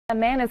A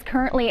man is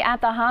currently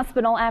at the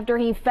hospital after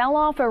he fell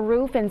off a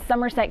roof in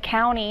Somerset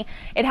County.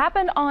 It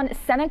happened on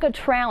Seneca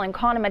Trail in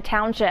Conemaugh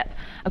Township.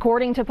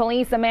 According to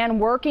police, a man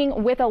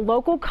working with a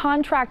local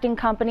contracting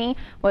company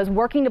was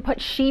working to put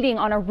sheeting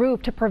on a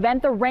roof to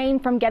prevent the rain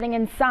from getting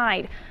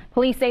inside.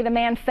 Police say the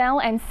man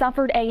fell and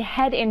suffered a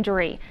head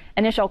injury.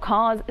 Initial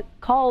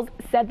calls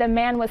said the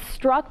man was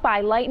struck by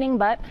lightning,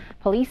 but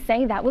police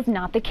say that was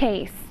not the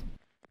case.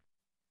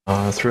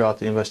 Throughout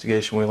the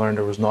investigation, we learned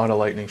there was not a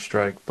lightning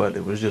strike, but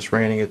it was just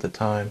raining at the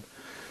time.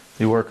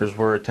 The workers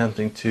were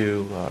attempting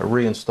to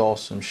reinstall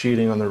some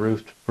sheeting on the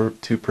roof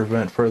to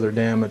prevent further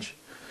damage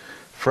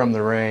from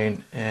the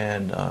rain,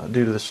 and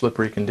due to the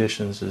slippery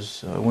conditions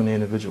is when the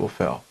individual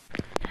fell.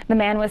 The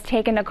man was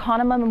taken to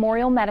Conemaugh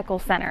Memorial Medical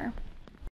Center.